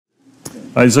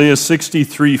Isaiah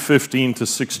 63:15 to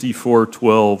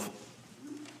 64:12.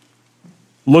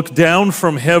 Look down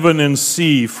from heaven and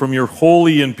see, from your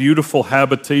holy and beautiful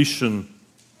habitation,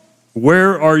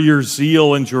 where are your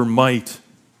zeal and your might?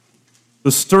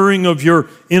 The stirring of your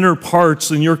inner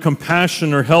parts and your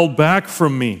compassion are held back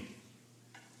from me.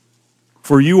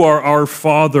 For you are our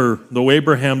Father, though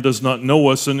Abraham does not know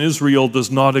us and Israel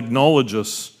does not acknowledge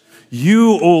us.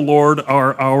 You, O Lord,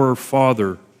 are our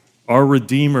Father. Our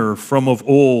Redeemer from of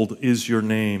old is your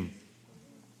name.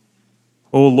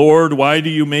 O Lord, why do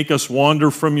you make us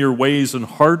wander from your ways and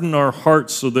harden our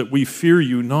hearts so that we fear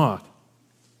you not?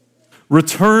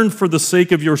 Return for the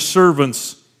sake of your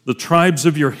servants, the tribes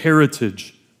of your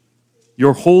heritage.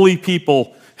 Your holy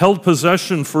people held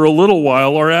possession for a little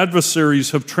while. Our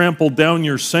adversaries have trampled down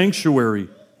your sanctuary.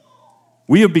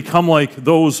 We have become like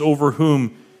those over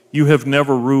whom you have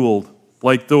never ruled,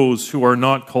 like those who are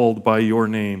not called by your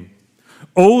name.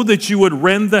 Oh, that you would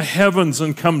rend the heavens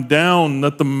and come down,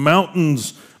 that the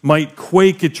mountains might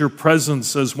quake at your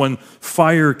presence, as when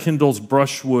fire kindles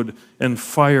brushwood and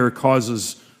fire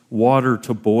causes water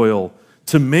to boil,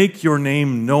 to make your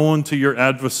name known to your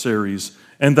adversaries,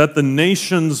 and that the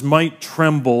nations might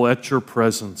tremble at your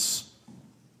presence.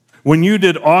 When you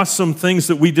did awesome things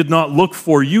that we did not look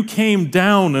for, you came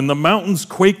down and the mountains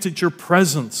quaked at your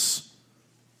presence.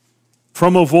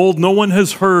 From of old, no one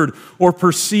has heard or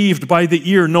perceived by the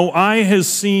ear. No eye has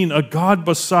seen a God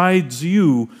besides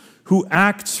you who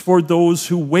acts for those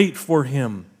who wait for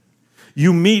him.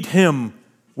 You meet him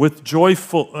with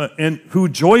and who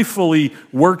joyfully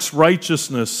works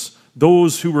righteousness,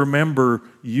 those who remember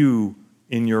you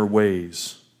in your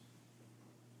ways.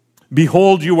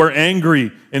 Behold, you were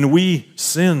angry and we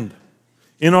sinned.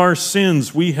 In our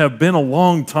sins we have been a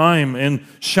long time, and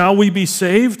shall we be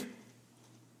saved?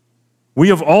 We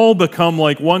have all become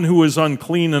like one who is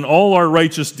unclean, and all our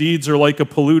righteous deeds are like a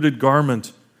polluted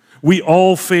garment. We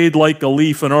all fade like a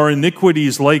leaf, and our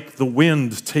iniquities like the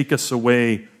wind take us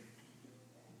away.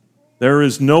 There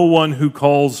is no one who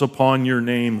calls upon your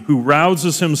name, who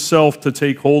rouses himself to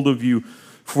take hold of you,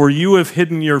 for you have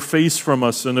hidden your face from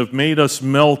us and have made us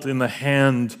melt in the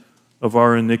hand of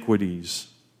our iniquities.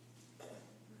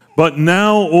 But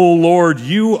now, O Lord,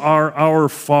 you are our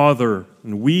Father,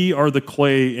 and we are the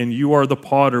clay, and you are the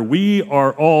potter. We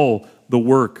are all the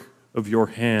work of your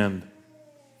hand.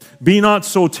 Be not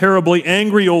so terribly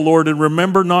angry, O Lord, and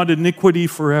remember not iniquity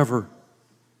forever.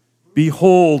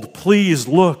 Behold, please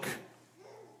look,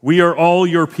 we are all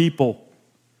your people.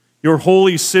 Your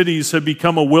holy cities have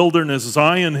become a wilderness.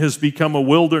 Zion has become a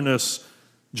wilderness.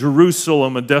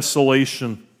 Jerusalem a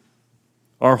desolation.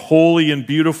 Our holy and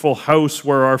beautiful house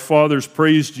where our fathers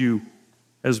praised you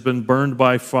has been burned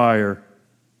by fire,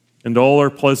 and all our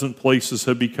pleasant places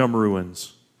have become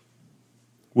ruins.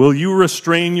 Will you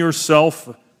restrain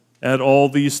yourself at all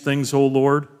these things, O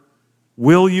Lord?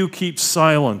 Will you keep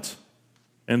silent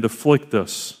and afflict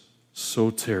us so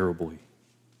terribly?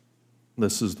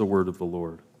 This is the word of the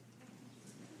Lord.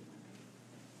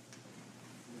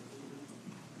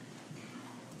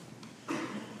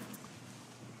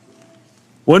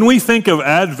 When we think of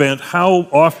Advent, how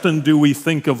often do we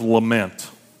think of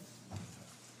lament?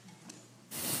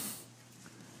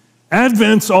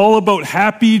 Advent's all about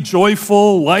happy,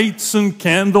 joyful lights and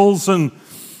candles and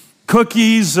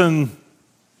cookies and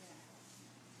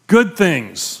good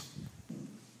things.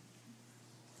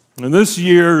 And this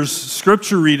year's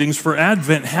scripture readings for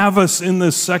Advent have us in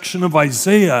this section of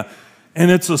Isaiah, and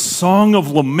it's a song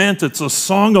of lament. It's a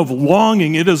song of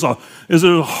longing. It is a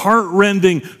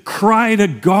heart-rending cry to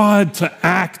God to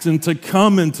act and to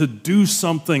come and to do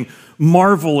something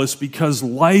marvelous, because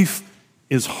life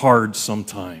is hard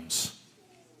sometimes.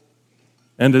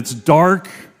 And it's dark,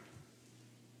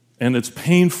 and it's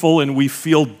painful, and we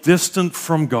feel distant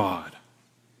from God.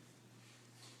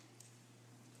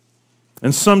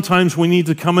 And sometimes we need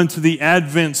to come into the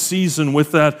Advent season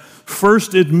with that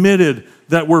first admitted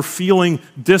that we're feeling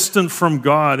distant from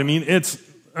God. I mean, it's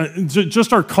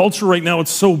just our culture right now, it's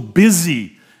so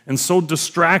busy and so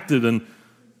distracted. And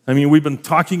I mean, we've been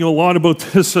talking a lot about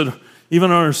this,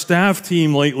 even on our staff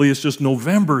team lately. It's just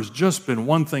November's just been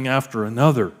one thing after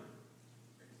another.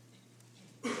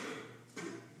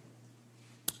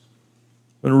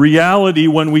 In reality,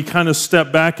 when we kind of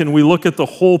step back and we look at the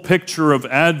whole picture of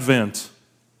Advent,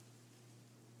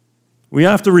 we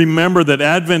have to remember that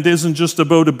Advent isn't just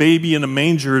about a baby in a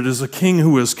manger. It is a king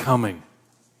who is coming.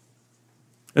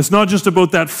 It's not just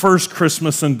about that first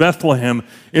Christmas in Bethlehem.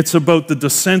 It's about the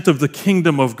descent of the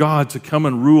kingdom of God to come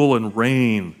and rule and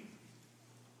reign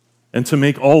and to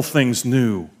make all things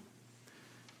new.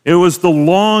 It was the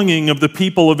longing of the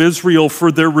people of Israel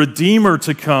for their Redeemer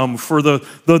to come, for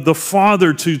the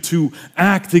Father to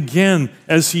act again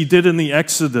as he did in the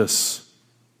Exodus.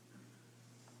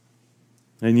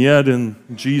 And yet in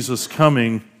Jesus'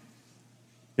 coming,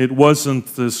 it wasn't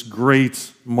this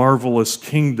great, marvelous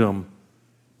kingdom,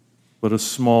 but a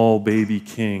small baby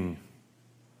king.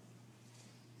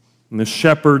 And the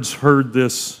shepherds heard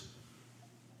this.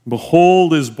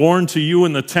 Behold, is born to you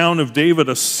in the town of David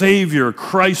a Savior,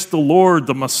 Christ the Lord,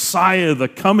 the Messiah, the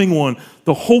coming one,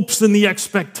 the hopes and the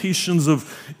expectations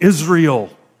of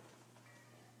Israel.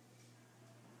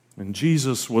 And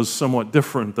Jesus was somewhat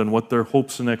different than what their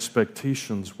hopes and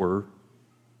expectations were.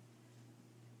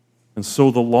 And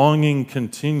so the longing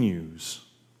continues.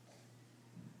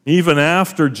 Even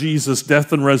after Jesus'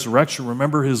 death and resurrection,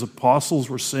 remember his apostles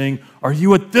were saying, "Are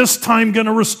you at this time going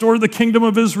to restore the kingdom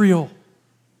of Israel?"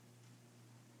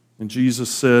 And Jesus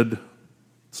said,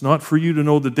 "It's not for you to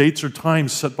know the dates or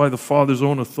times set by the Father's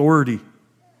own authority,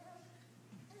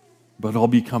 but I'll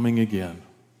be coming again."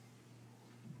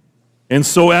 And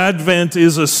so Advent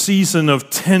is a season of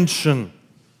tension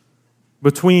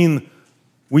between,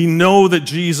 we know that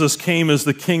Jesus came as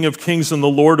the King of Kings and the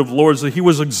Lord of Lords, that he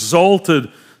was exalted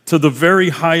to the very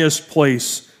highest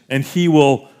place, and he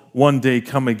will one day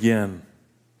come again.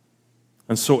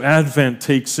 And so Advent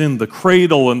takes in the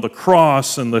cradle and the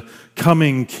cross and the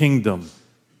coming kingdom.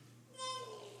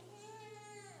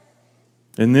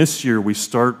 And this year we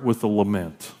start with a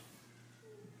lament.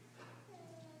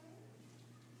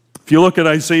 If you look at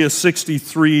Isaiah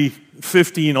 63,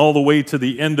 15, all the way to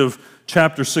the end of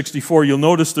chapter 64, you'll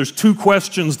notice there's two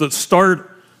questions that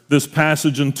start this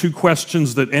passage and two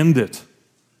questions that end it.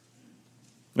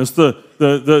 It's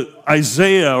the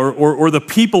Isaiah or the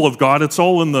people of God. It's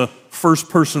all in the first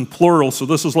person plural, so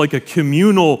this is like a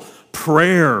communal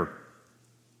prayer.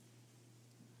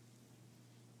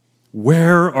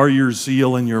 Where are your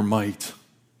zeal and your might?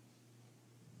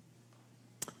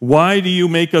 Why do you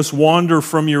make us wander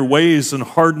from your ways and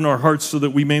harden our hearts so that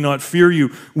we may not fear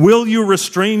you? Will you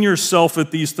restrain yourself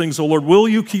at these things, O Lord? Will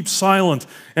you keep silent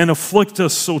and afflict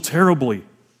us so terribly?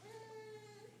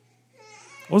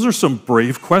 Those are some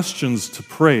brave questions to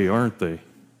pray, aren't they?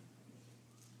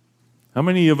 How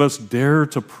many of us dare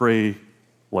to pray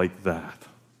like that?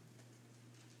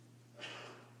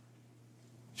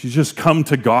 You just come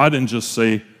to God and just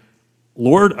say,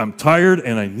 "Lord, I'm tired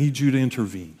and I need you to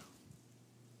intervene.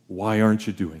 Why aren't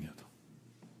you doing it?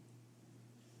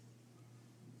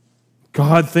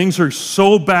 God, things are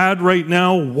so bad right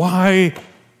now. Why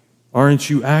aren't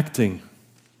you acting?"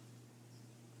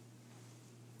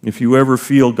 If you ever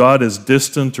feel God is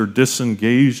distant or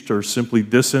disengaged or simply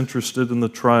disinterested in the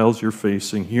trials you're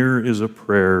facing, here is a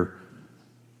prayer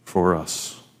for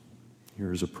us.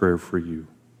 Here is a prayer for you.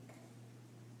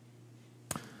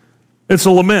 It's a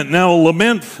lament. Now, a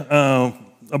lament,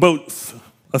 about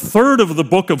a third of the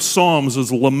book of Psalms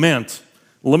is lament.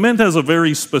 Lament has a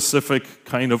very specific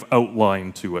kind of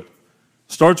outline to it.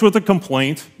 Starts with a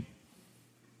complaint.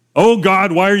 "Oh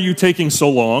God, why are you taking so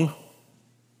long?"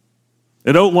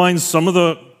 It outlines some of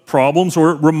the problems,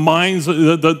 or it reminds,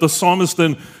 the psalmist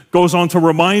then goes on to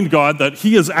remind God that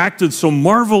he has acted so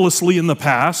marvelously in the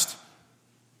past.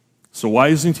 So why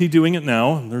isn't he doing it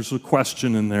now? And there's a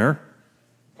question in there.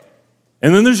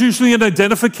 And then there's usually an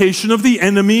identification of the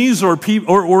enemies or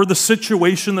the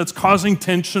situation that's causing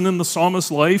tension in the psalmist's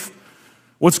life.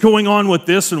 What's going on with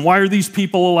this, and why are these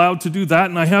people allowed to do that?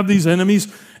 And I have these enemies.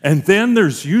 And then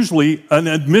there's usually an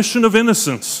admission of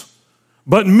innocence.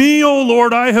 "But me, O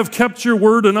Lord, I have kept your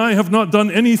word, and I have not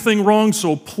done anything wrong,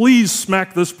 so please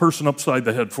smack this person upside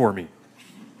the head for me."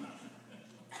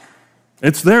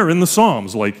 It's there in the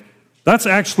Psalms. Like, that's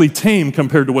actually tame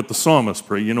compared to what the psalmists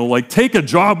pray. Like take a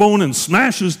jawbone and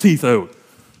smash his teeth out.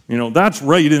 That's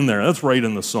right in there. That's right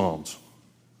in the Psalms.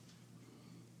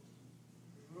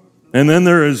 And then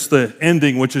there is the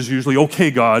ending, which is usually, "Okay,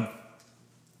 God,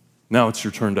 now it's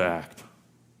your turn to act."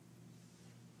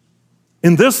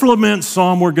 In this lament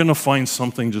psalm, we're going to find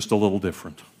something just a little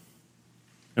different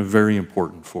and very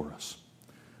important for us.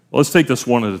 Well, let's take this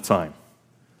one at a time.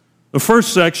 The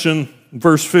first section,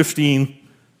 verse 15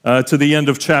 to the end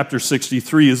of chapter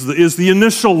 63, is the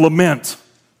initial lament.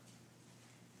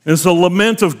 It's a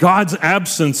lament of God's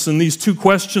absence, and these two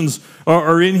questions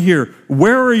are in here.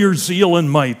 Where are your zeal and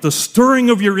might? The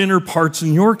stirring of your inner parts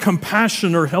and your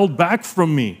compassion are held back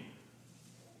from me.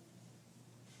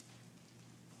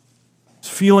 It's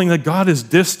feeling that God is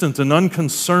distant and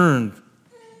unconcerned.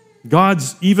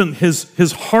 Even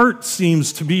his heart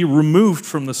seems to be removed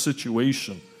from the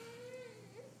situation.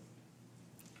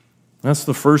 That's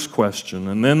the first question.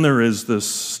 And then there is this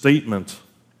statement.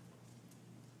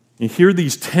 You hear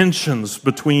these tensions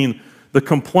between the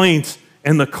complaint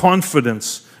and the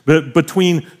confidence,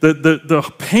 between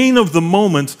the pain of the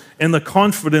moment and the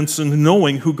confidence in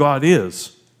knowing who God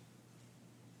is.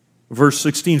 Verse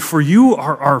 16, for you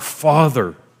are our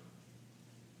Father.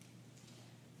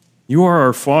 You are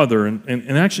our Father.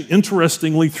 And actually,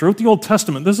 interestingly, throughout the Old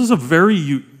Testament, this is a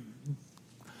very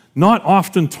not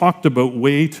often talked about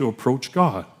way to approach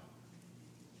God.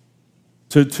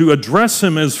 To address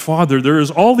him as Father. There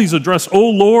is all these address, O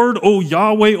Lord, O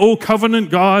Yahweh, O covenant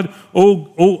God,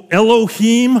 O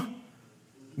Elohim,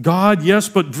 God, yes,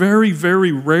 but very,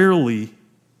 very rarely,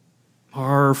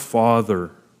 our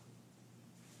Father.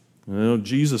 You know,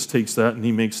 Jesus takes that and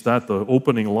he makes that the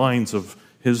opening lines of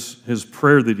his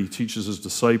prayer that he teaches his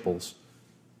disciples.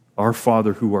 Our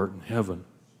Father who art in heaven.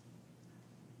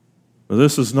 Now,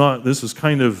 this is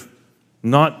kind of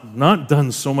not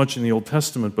done so much in the Old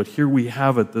Testament, but here we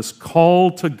have it, this call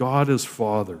to God as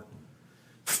Father.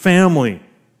 Family.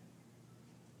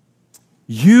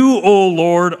 You, O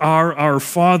Lord, are our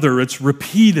Father. It's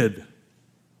repeated.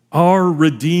 Our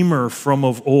Redeemer from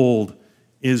of old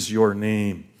is your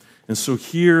name. And so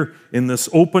here in this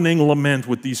opening lament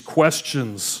with these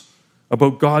questions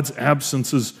about God's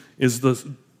absence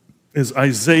is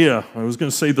Isaiah. I was going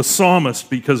to say the psalmist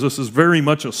because this is very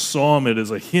much a psalm. It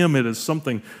is a hymn. It is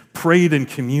something prayed in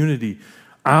community.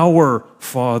 Our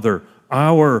Father,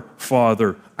 our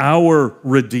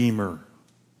Redeemer.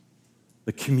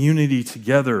 The community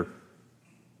together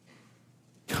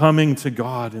coming to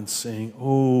God and saying,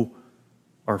 oh,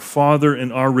 our Father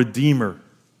and our Redeemer.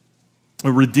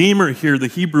 A Redeemer here, the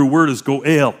Hebrew word is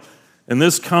goel. And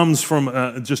this comes from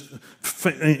just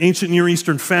ancient Near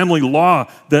Eastern family law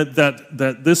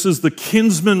that this is the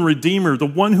kinsman redeemer, the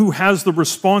one who has the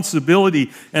responsibility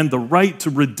and the right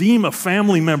to redeem a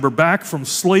family member back from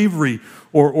slavery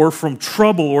or from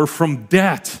trouble or from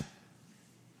debt.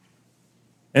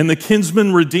 And the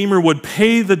kinsman redeemer would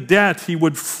pay the debt. He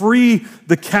would free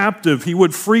the captive. He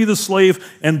would free the slave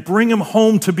and bring him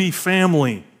home to be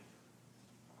family.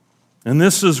 And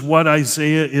this is what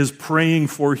Isaiah is praying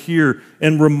for here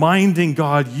and reminding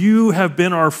God, you have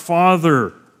been our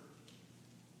Father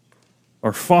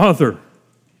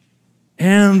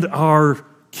and our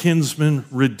kinsman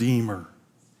redeemer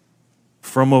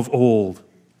from of old.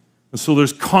 And so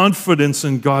there's confidence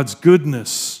in God's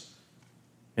goodness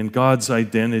and God's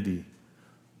identity.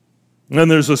 And then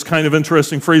there's this kind of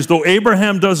interesting phrase, though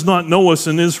Abraham does not know us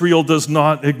and Israel does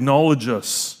not acknowledge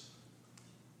us.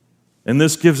 And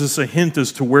this gives us a hint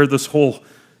as to where this whole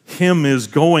hymn is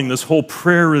going, this whole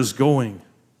prayer is going.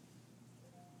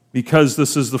 Because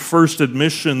this is the first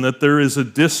admission that there is a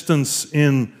distance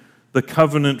in the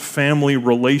covenant family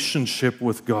relationship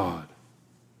with God.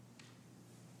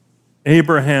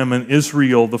 Abraham and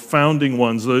Israel, the founding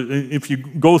ones, if you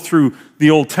go through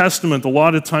the Old Testament, a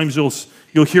lot of times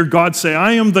you'll hear God say,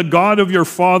 I am the God of your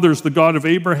fathers, the God of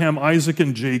Abraham, Isaac,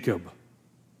 and Jacob.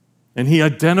 And he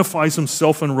identifies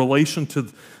himself in relation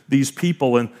to these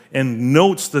people and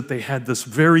notes that they had this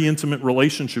very intimate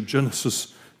relationship,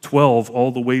 Genesis 12,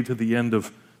 all the way to the end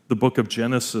of the book of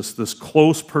Genesis, this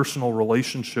close personal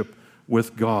relationship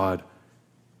with God.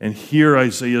 And here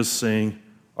Isaiah is saying,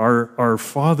 our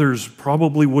fathers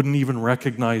probably wouldn't even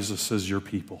recognize us as your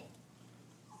people.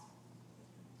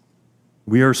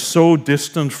 We are so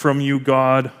distant from you,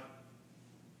 God,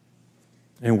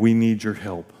 and we need your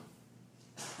help.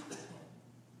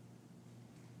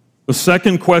 The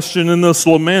second question in this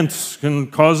lament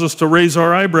can cause us to raise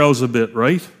our eyebrows a bit,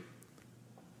 right?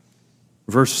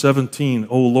 Verse 17,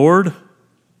 O Lord,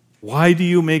 why do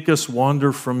you make us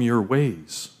wander from your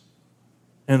ways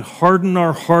and harden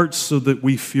our hearts so that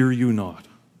we fear you not?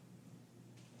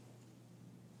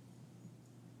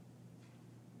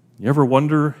 You ever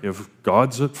wonder if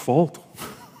God's at fault?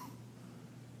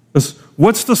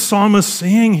 What's the psalmist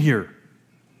saying here?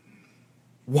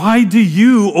 Why do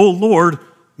you, O Lord,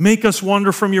 make us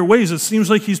wander from your ways? It seems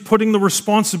like he's putting the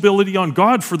responsibility on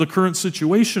God for the current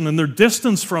situation and their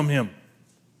distance from him.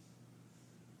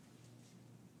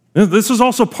 This is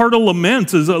also part of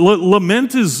lament.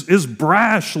 Lament is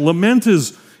brash. Lament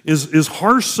is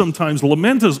harsh sometimes.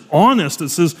 Lament is honest. It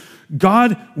says,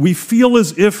 God, we feel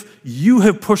as if you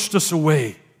have pushed us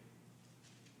away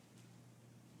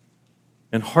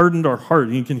and hardened our heart.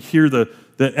 You can hear the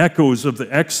echoes of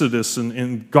the Exodus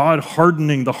and God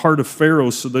hardening the heart of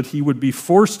Pharaoh so that he would be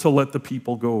forced to let the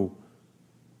people go.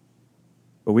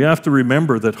 But we have to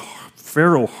remember that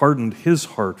Pharaoh hardened his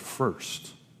heart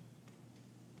first.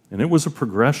 And it was a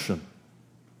progression.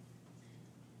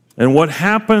 And what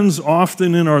happens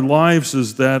often in our lives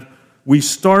is that we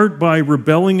start by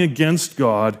rebelling against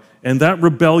God and that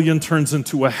rebellion turns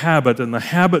into a habit, and the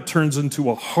habit turns into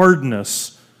a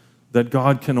hardness that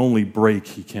God can only break,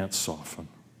 he can't soften.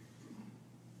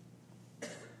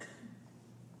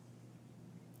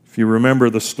 If you remember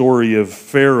the story of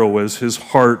Pharaoh, as his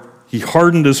heart, he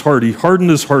hardened his heart,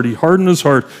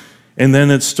 and then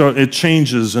it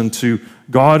changes into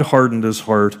God hardened his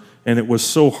heart, and it was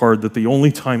so hard that the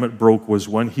only time it broke was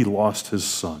when he lost his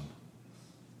son.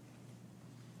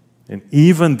 And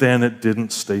even then, it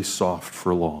didn't stay soft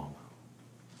for long.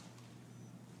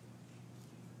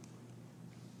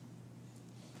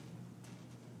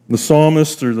 The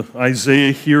psalmist, or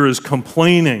Isaiah here, is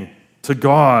complaining to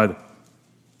God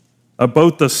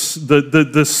about the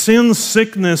sin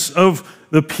sickness of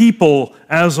the people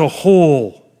as a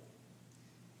whole.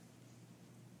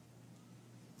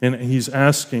 And he's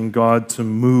asking God to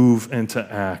move and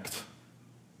to act.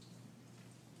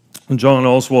 And John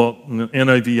Oswalt, in the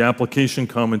NIV application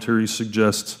commentary,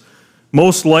 suggests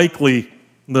most likely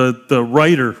the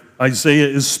writer, Isaiah,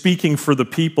 is speaking for the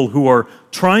people who are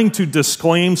trying to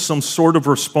disclaim some sort of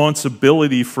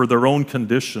responsibility for their own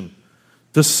condition.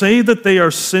 To say that they are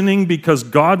sinning because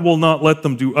God will not let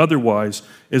them do otherwise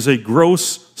is a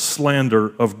gross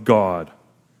slander of God,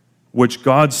 which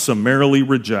God summarily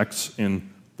rejects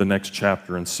in the next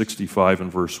chapter in 65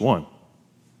 and verse 1.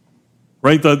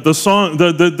 Right? The song,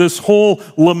 this whole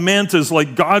lament is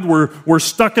like, God, we're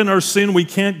stuck in our sin, we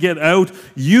can't get out.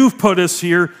 You've put us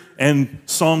here. And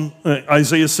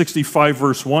Isaiah 65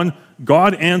 verse 1,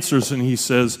 God answers and he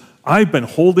says, I've been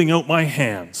holding out my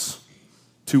hands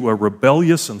to a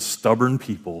rebellious and stubborn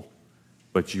people,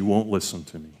 but you won't listen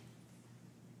to me.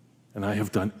 And I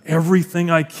have done everything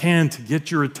I can to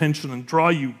get your attention and draw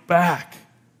you back.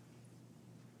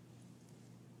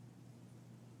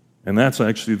 And that's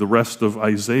actually the rest of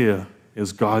Isaiah,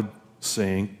 is God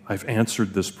saying, I've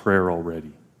answered this prayer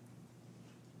already.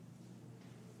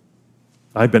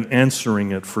 I've been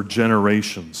answering it for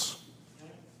generations.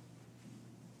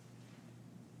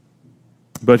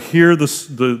 But here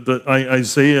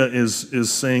Isaiah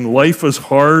is saying life is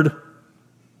hard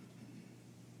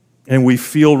and we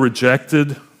feel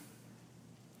rejected.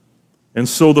 And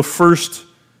so the first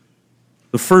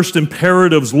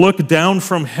imperatives: look down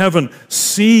from heaven,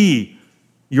 see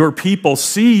your people,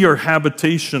 see your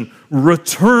habitation,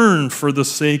 return for the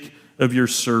sake of your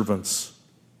servants.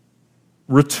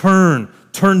 Return,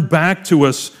 turn back to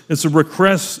us. It's a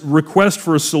request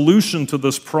for a solution to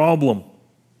this problem.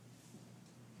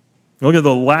 Look at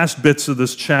the last bits of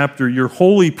this chapter. Your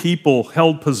holy people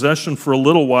held possession for a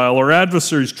little while. Our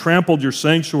adversaries trampled your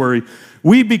sanctuary.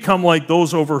 We become like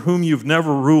those over whom you've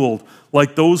never ruled,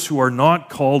 like those who are not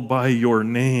called by your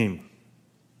name.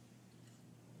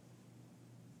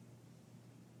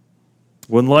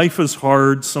 When life is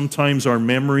hard, sometimes our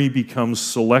memory becomes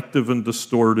selective and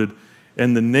distorted,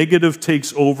 and the negative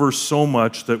takes over so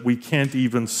much that we can't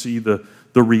even see the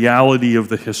reality of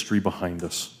the history behind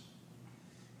us.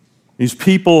 These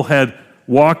people had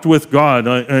walked with God.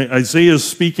 Isaiah is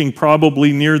speaking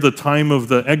probably near the time of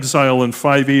the exile in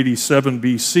 587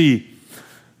 BC.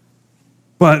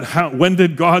 But when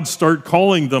did God start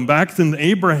calling them? Back in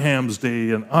Abraham's day,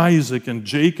 and Isaac and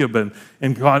Jacob,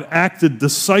 and God acted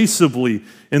decisively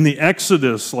in the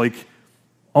Exodus, like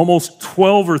almost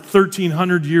 12 or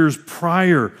 1300 years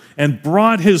prior, and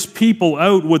brought his people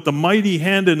out with the mighty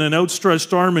hand and an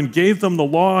outstretched arm, and gave them the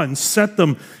law and set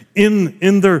them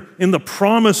in the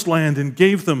promised land, and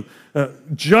gave them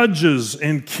judges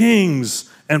and kings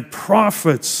and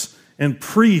prophets and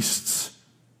priests.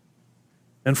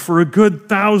 And for a good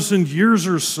 1,000 years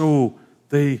or so,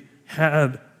 they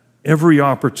had every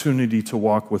opportunity to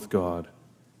walk with God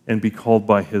and be called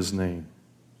by his name.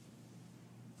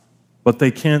 But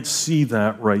they can't see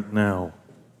that right now,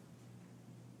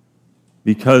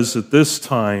 because at this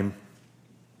time,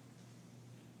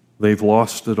 they've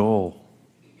lost it all.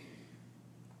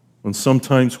 And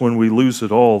sometimes when we lose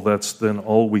it all, that's then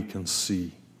all we can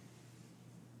see.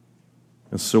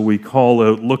 And so we call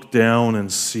out, look down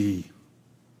and see,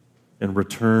 and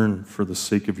return for the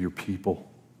sake of your people.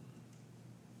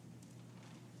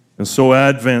 And so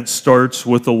Advent starts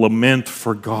with a lament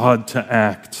for God to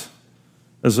act,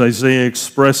 as Isaiah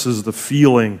expresses the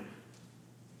feeling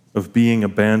of being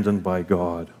abandoned by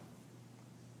God.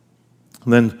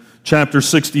 And then chapter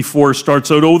 64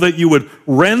 starts out, oh, that you would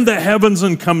rend the heavens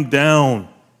and come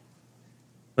down,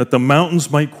 that the mountains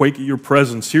might quake at your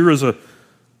presence.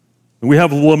 We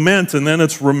have lament, and then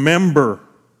it's remember,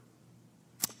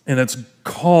 and it's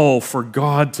call for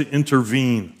God to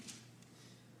intervene.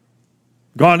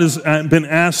 God has been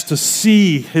asked to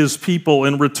see his people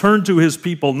and return to his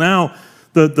people. Now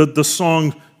the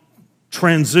song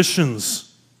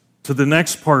transitions to the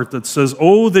next part that says,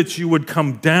 oh, that you would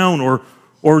come down, or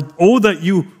oh, that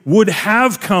you would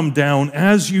have come down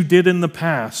as you did in the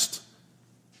past.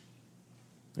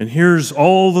 And here's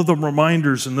all of the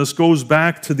reminders, and this goes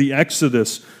back to the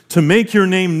Exodus, to make your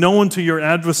name known to your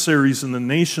adversaries, and the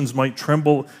nations might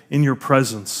tremble in your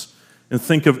presence. And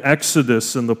think of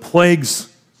Exodus and the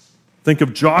plagues. Think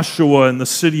of Joshua and the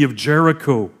city of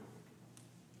Jericho.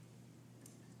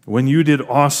 When you did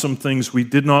awesome things we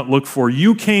did not look for.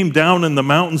 You came down and the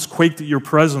mountains quaked at your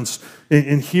presence.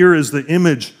 And here is the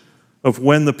image of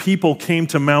when the people came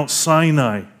to Mount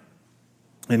Sinai.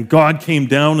 And God came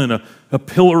down in a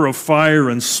pillar of fire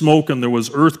and smoke, and there was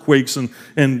earthquakes. And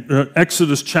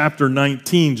Exodus chapter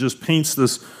 19 just paints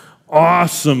this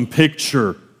awesome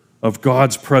picture of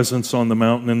God's presence on the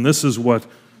mountain. And this is what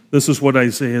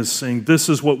Isaiah is saying. This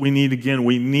is what we need again.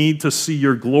 We need to see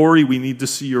your glory. We need to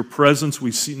see your presence.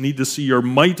 We need to see your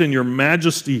might and your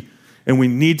majesty. And we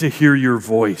need to hear your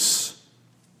voice.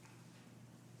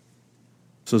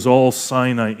 This is all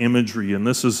Sinai imagery. And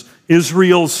this is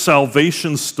Israel's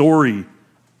salvation story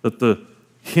that the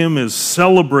hymn is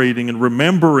celebrating and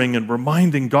remembering and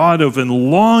reminding God of, and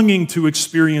longing to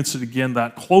experience it again,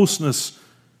 that closeness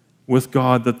with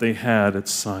God that they had at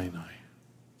Sinai.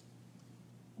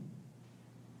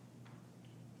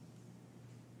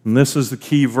 And this is the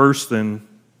key verse then,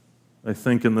 I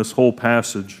think, in this whole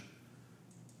passage.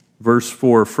 Verse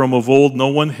 4, from of old no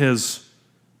one has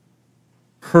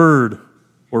heard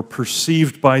or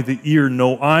perceived by the ear,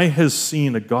 no eye has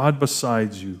seen a God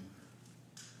besides you,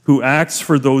 who acts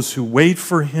for those who wait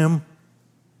for him.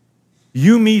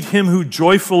 You meet him who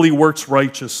joyfully works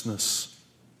righteousness,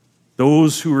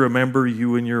 those who remember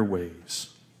you in your ways.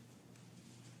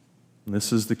 And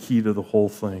this is the key to the whole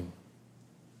thing.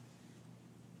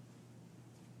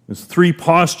 There's three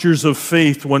postures of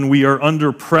faith when we are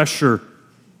under pressure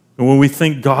and when we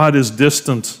think God is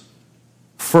distant.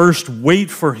 First,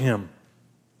 wait for him.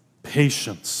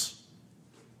 Patience.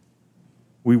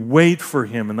 We wait for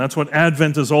him, and that's what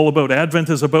Advent is all about. Advent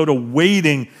is about a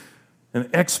waiting, an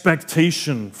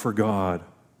expectation for God.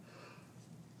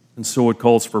 And so it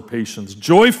calls for patience.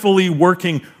 Joyfully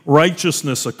working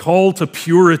righteousness, a call to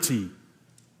purity,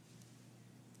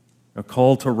 a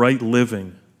call to right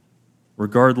living,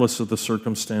 regardless of the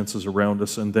circumstances around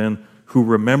us, and then who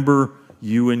remember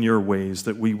you in your ways,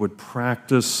 that we would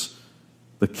practice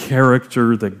the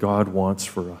character that God wants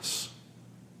for us.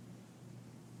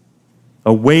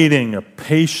 A waiting, a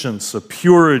patience, a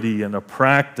purity, and a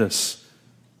practice.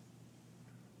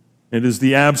 It is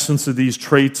the absence of these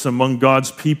traits among God's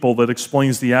people that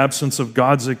explains the absence of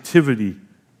God's activity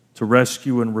to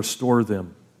rescue and restore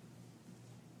them.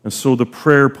 And so the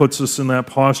prayer puts us in that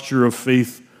posture of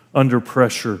faith under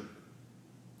pressure.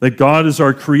 That God is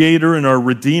our creator and our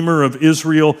redeemer of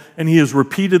Israel, and he has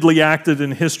repeatedly acted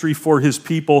in history for his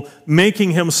people,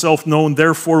 making himself known.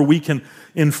 Therefore, we can,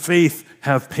 in faith,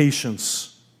 have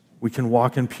patience. We can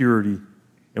walk in purity,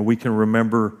 and we can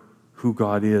remember who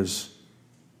God is.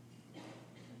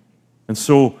 And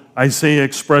so Isaiah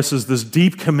expresses this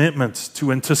deep commitment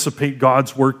to anticipate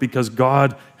God's work because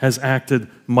God has acted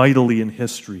mightily in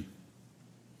history.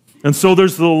 And so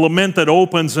there's the lament that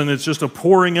opens, and it's just a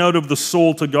pouring out of the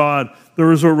soul to God.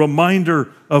 There is a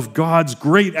reminder of God's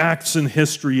great acts in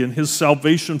history and his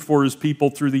salvation for his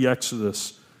people through the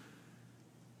Exodus.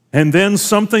 And then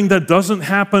something that doesn't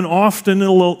happen often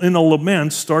in a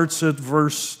lament starts at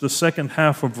the second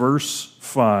half of verse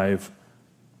 5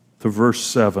 to verse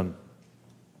 7.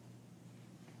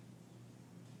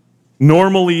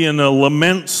 Normally in a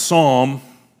lament psalm,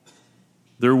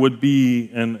 there would be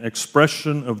an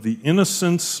expression of the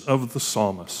innocence of the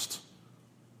psalmist.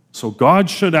 So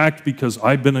God should act because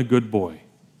I've been a good boy.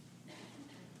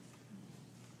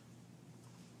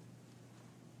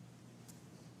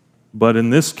 But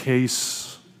in this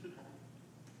case,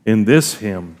 in this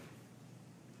hymn,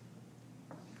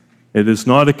 it is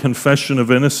not a confession of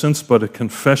innocence, but a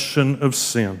confession of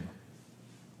sin.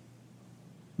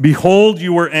 Behold,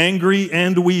 you were angry,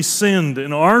 and we sinned.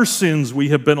 In our sins we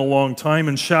have been a long time,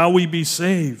 and shall we be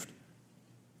saved?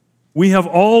 We have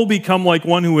all become like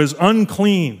one who is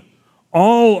unclean.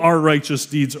 All our righteous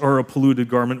deeds are a polluted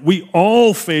garment. We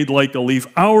all fade like a leaf.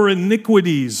 Our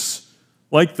iniquities,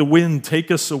 like the wind, take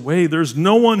us away. There's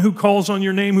no one who calls on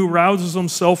your name, who rouses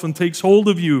himself and takes hold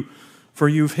of you, for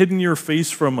you've hidden your face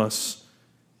from us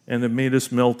and have made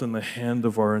us melt in the hand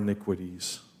of our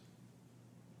iniquities.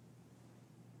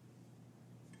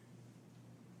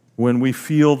 When we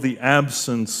feel the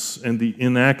absence and the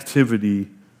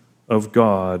inactivity of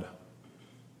God,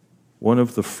 one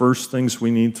of the first things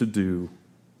we need to do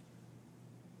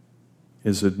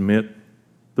is admit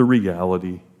the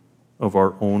reality of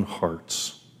our own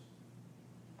hearts.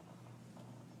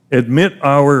 Admit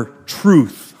our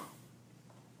truth,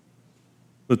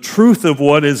 the truth of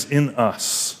what is in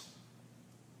us.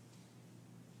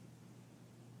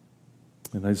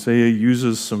 And Isaiah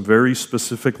uses some very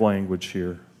specific language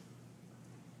here.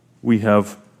 We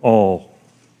have all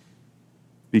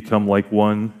become like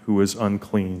one who is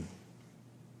unclean,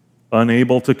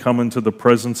 unable to come into the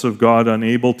presence of God,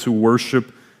 unable to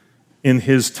worship in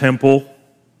His temple,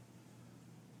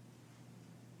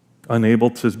 unable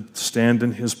to stand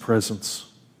in His presence.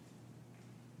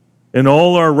 And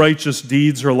all our righteous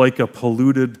deeds are like a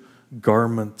polluted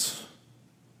garment.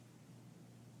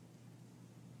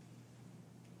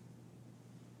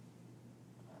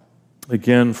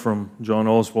 Again, from John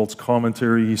Oswald's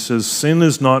commentary, he says, sin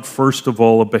is not first of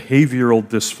all a behavioral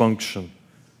dysfunction,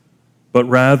 but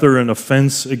rather an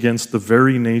offense against the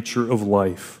very nature of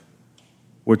life,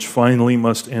 which finally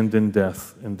must end in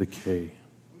death and decay.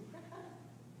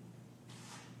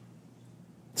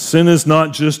 Sin is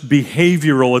not just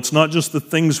behavioral, it's not just the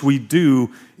things we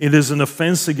do, it is an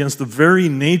offense against the very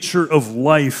nature of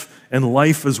life, and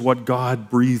life is what God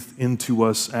breathed into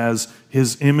us as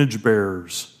His image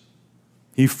bearers.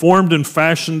 He formed and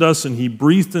fashioned us, and He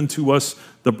breathed into us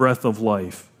the breath of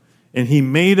life. And He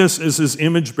made us as His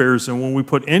image bearers, and when we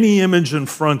put any image in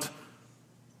front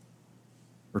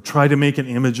or try to make an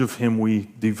image of Him, we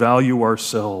devalue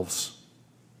ourselves.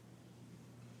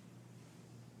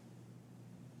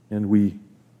 And we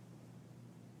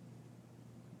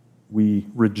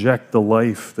reject the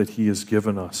life that He has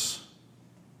given us.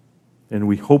 And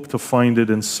we hope to find it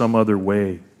in some other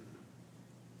way.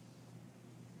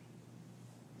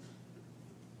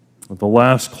 The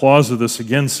last clause of this,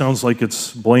 again, sounds like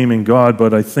it's blaming God,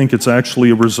 but I think it's actually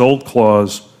a result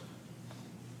clause.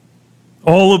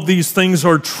 All of these things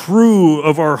are true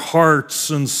of our hearts,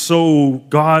 and so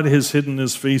God has hidden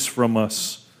His face from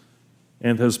us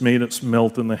and has made us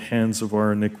melt in the hands of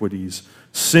our iniquities.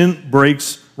 Sin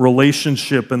breaks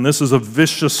relationship, and this is a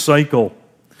vicious cycle.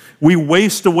 We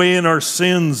waste away in our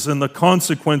sins and the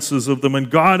consequences of them, and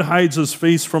God hides His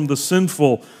face from the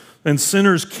sinful, and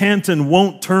sinners can't and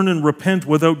won't turn and repent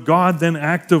without God then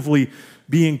actively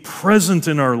being present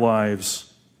in our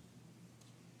lives.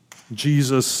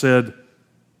 Jesus said,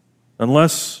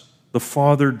 unless the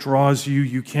Father draws you,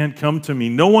 you can't come to me.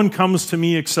 No one comes to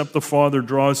me except the Father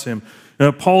draws him.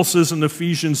 Paul says in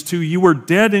Ephesians 2, you were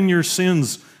dead in your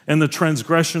sins and the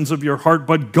transgressions of your heart,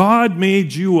 but God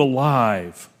made you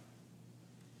alive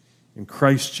in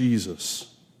Christ Jesus.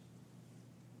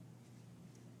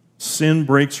 Sin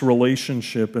breaks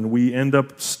relationship, and we end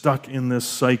up stuck in this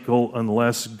cycle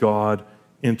unless God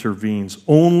intervenes.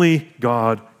 Only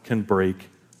God can break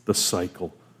the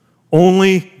cycle.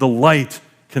 Only the light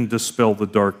can dispel the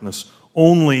darkness.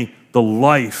 Only the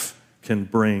life can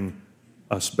bring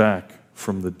us back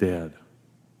from the dead.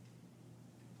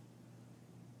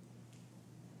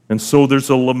 And so there's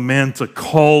a lament, a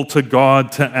call to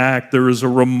God to act. There is a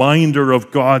reminder of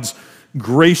God's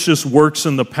gracious works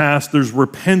in the past. There's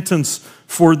repentance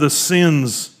for the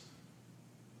sins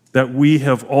that we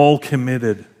have all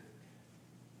committed.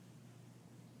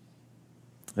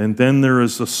 And then there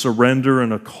is a surrender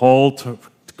and a call to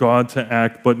God to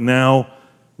act. But now,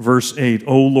 verse 8,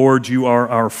 O Lord, you are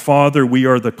our Father, we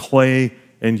are the clay,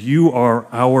 and you are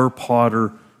our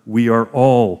potter. We are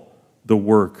all the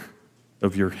work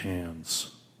of your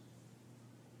hands.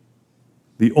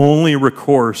 The only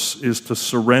recourse is to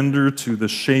surrender to the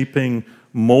shaping,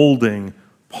 molding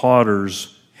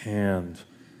potter's hand.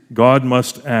 God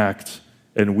must act,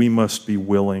 and we must be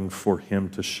willing for Him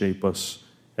to shape us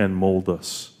and mold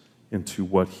us into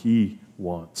what He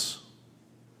wants.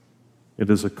 It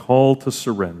is a call to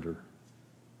surrender.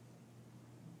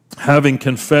 Having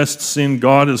confessed sin,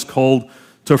 God is called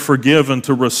to forgive and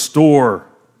to restore.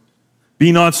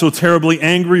 Be not so terribly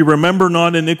angry. Remember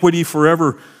not iniquity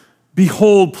forever.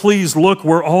 Behold, please look,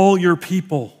 we're all your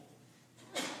people.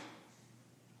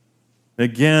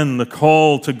 Again, the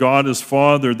call to God as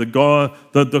Father,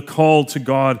 the call to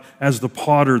God as the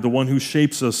potter, the one who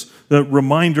shapes us, the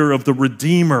reminder of the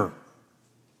Redeemer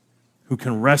who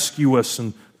can rescue us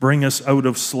and bring us out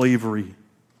of slavery,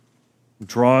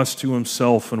 draw us to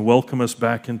Himself and welcome us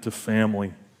back into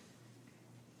family.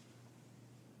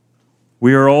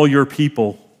 We are all your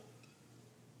people.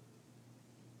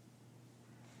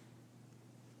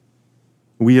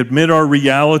 We admit our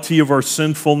reality of our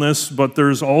sinfulness, but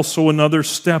there's also another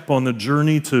step on the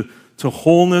journey to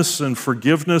wholeness and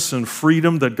forgiveness and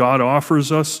freedom that God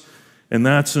offers us, and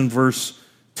that's in verse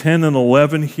 10 and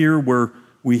 11 here, where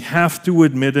we have to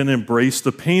admit and embrace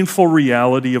the painful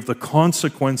reality of the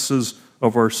consequences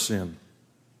of our sin.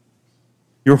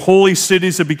 Your holy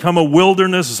cities have become a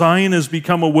wilderness. Zion has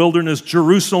become a wilderness.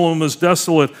 Jerusalem is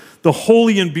desolate. The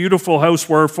holy and beautiful house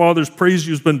where our fathers praised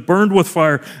you has been burned with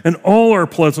fire, and all our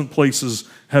pleasant places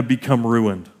have become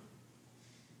ruined.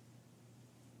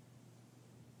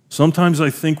 Sometimes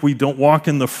I think we don't walk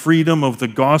in the freedom of the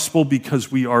gospel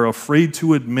because we are afraid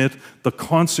to admit the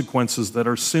consequences that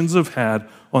our sins have had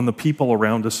on the people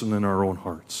around us and in our own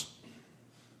hearts.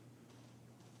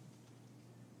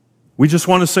 We just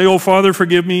want to say, "Oh, Father,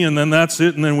 forgive me," and then that's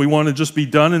it, and then we want to just be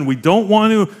done, and we don't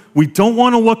want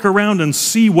to look around and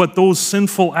see what those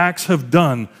sinful acts have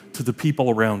done to the people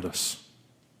around us,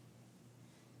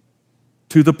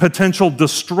 to the potential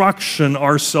destruction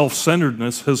our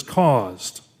self-centeredness has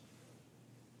caused.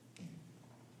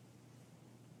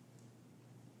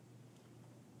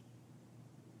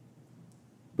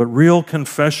 But real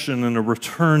confession and a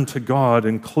return to God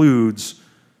includes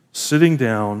sitting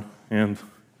down, and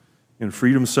in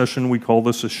Freedom Session we call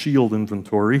this a shield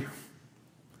inventory,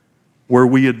 where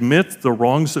we admit the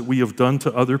wrongs that we have done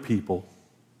to other people,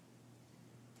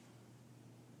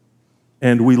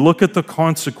 and we look at the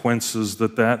consequences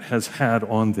that that has had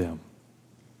on them.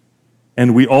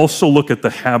 And we also look at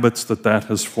the habits that that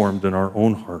has formed in our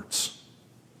own hearts.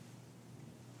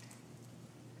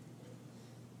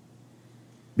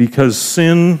 Because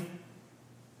sin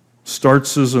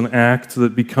starts as an act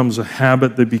that becomes a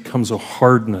habit, that becomes a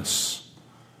hardness.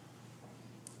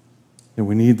 And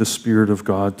we need the Spirit of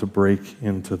God to break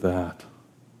into that.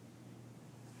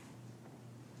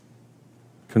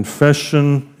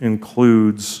 Confession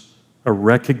includes a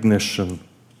recognition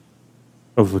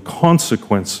of the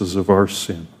consequences of our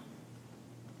sin.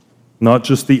 Not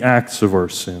just the acts of our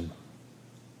sin,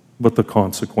 but the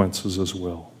consequences as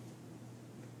well.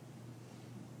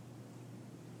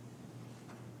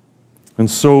 And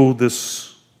so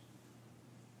this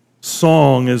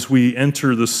song, as we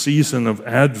enter the season of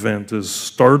Advent, is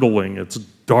startling. It's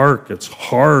dark, it's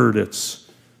hard, it's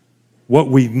what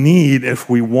we need if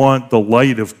we want the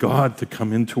light of God to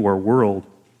come into our world.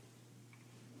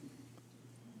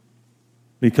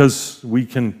 Because we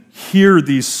can hear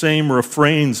these same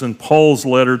refrains in Paul's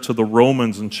letter to the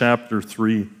Romans in chapter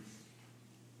 3.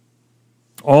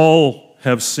 All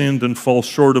have sinned and fall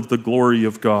short of the glory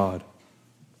of God.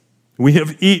 We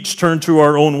have each turned to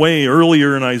our own way.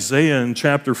 Earlier in Isaiah in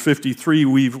chapter 53,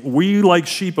 we like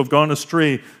sheep have gone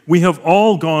astray. We have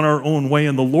all gone our own way,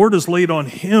 and the Lord has laid on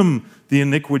him the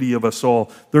iniquity of us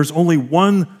all. There's only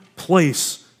one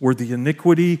place where the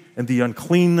iniquity and the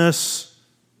uncleanness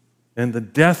and the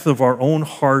death of our own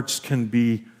hearts can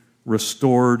be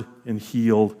restored and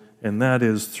healed, and that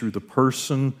is through the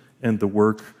person and the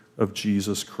work of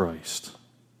Jesus Christ.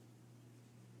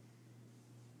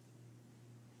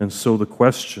 And so the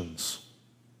questions: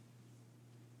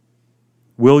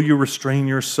 will you restrain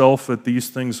yourself at these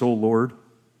things, O Lord?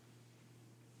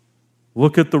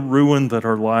 Look at the ruin that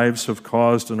our lives have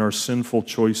caused and our sinful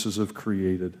choices have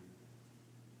created.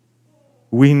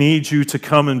 We need you to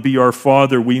come and be our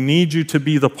Father. We need you to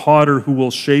be the potter who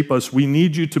will shape us. We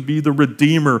need you to be the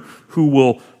Redeemer who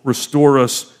will restore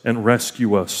us and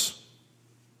rescue us.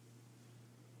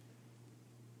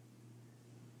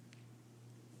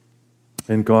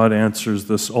 And God answers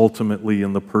this ultimately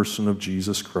in the person of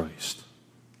Jesus Christ.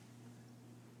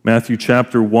 Matthew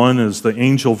chapter 1, as the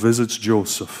angel visits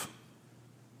Joseph,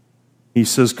 he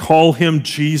says, "Call him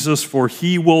Jesus, for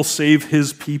he will save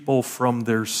his people from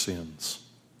their sins."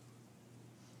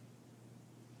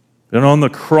 And on the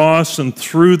cross and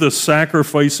through the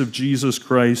sacrifice of Jesus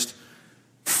Christ,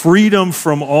 freedom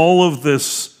from all of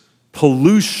this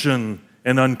pollution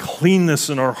and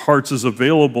uncleanness in our hearts is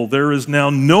available. There is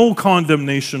now no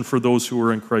condemnation for those who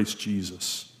are in Christ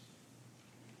Jesus.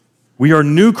 We are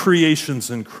new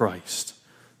creations in Christ.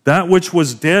 That which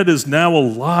was dead is now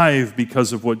alive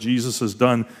because of what Jesus has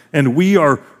done, and we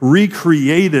are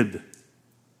recreated,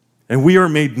 and we are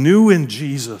made new in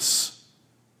Jesus.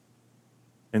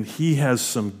 And he has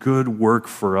some good work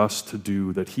for us to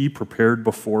do that he prepared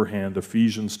beforehand,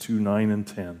 Ephesians 2:9 and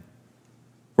 10.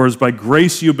 For as by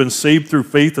grace you have been saved through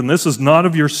faith, and this is not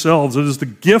of yourselves, it is the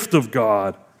gift of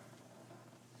God.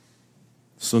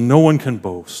 So no one can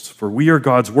boast, for we are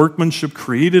God's workmanship,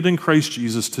 created in Christ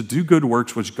Jesus to do good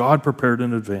works which God prepared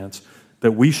in advance,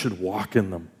 that we should walk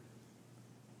in them.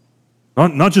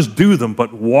 Not just do them,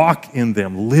 but walk in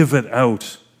them, live it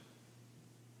out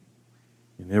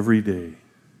in every day.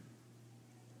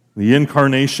 In the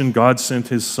incarnation, God sent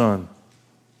his Son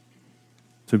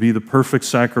to be the perfect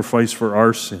sacrifice for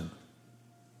our sin.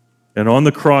 And on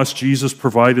the cross, Jesus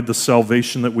provided the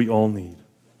salvation that we all need.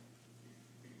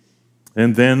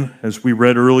 And then, as we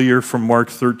read earlier from Mark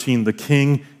 13, the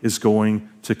King is going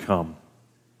to come.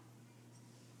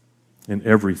 and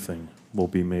everything will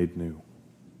be made new.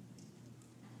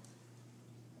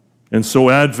 And so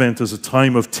Advent is a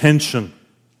time of tension.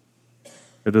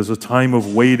 It is a time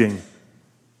of waiting.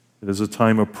 It is a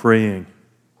time of praying.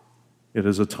 It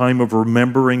is a time of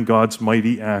remembering God's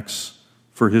mighty acts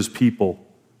for his people.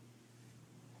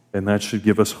 And that should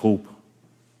give us hope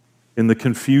in the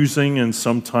confusing and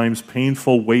sometimes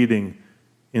painful waiting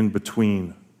in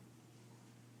between.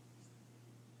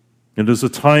 It is a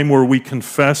time where we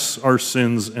confess our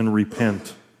sins and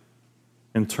repent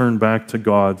and turn back to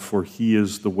God, for he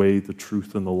is the way, the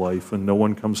truth, and the life, and no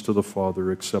one comes to the Father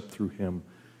except through him.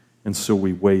 And so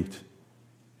we wait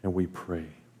and we pray.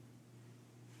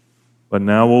 But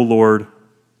now, O Lord,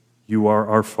 you are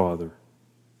our Father.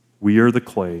 We are the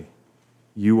clay.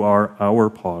 You are our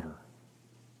potter.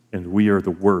 And we are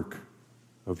the work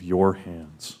of your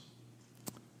hands.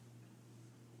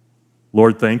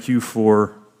 Lord, thank you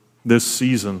for this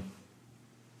season.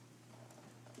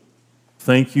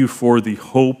 Thank you for the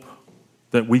hope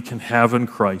that we can have in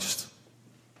Christ.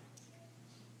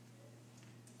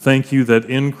 Thank you that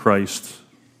in Christ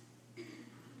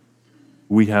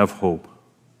we have hope.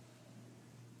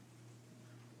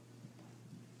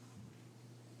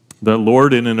 That,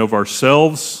 Lord, in and of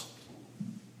ourselves,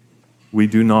 we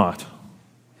do not.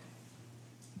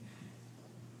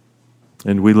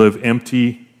 And we live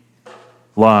empty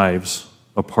lives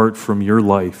apart from your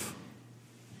life.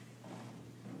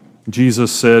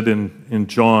 Jesus said in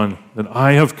John that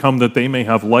I have come that they may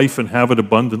have life and have it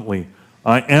abundantly.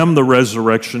 I am the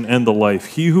resurrection and the life.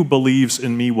 He who believes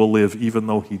in me will live even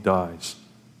though he dies.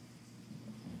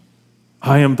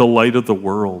 I am the light of the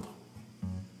world.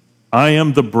 I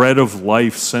am the bread of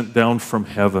life sent down from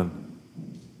heaven.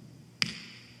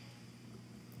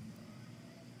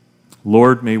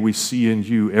 Lord, may we see in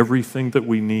you everything that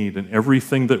we need and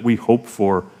everything that we hope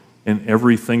for and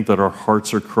everything that our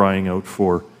hearts are crying out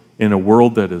for in a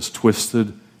world that is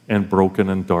twisted and broken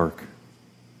and dark.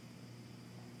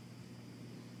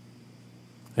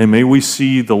 And may we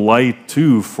see the light,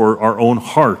 too, for our own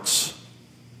hearts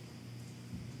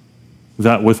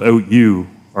that without you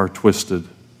are twisted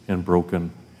and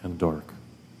broken and dark.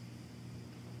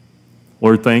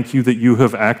 Lord, thank you that you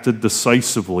have acted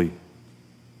decisively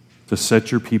to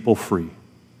set your people free.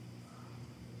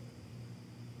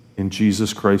 In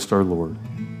Jesus Christ our Lord.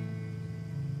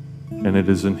 And it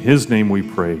is in his name we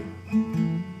pray,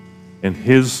 in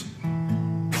his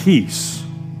peace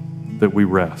that we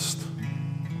rest,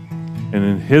 and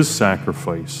in his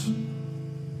sacrifice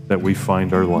that we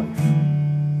find our life.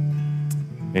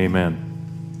 Amen.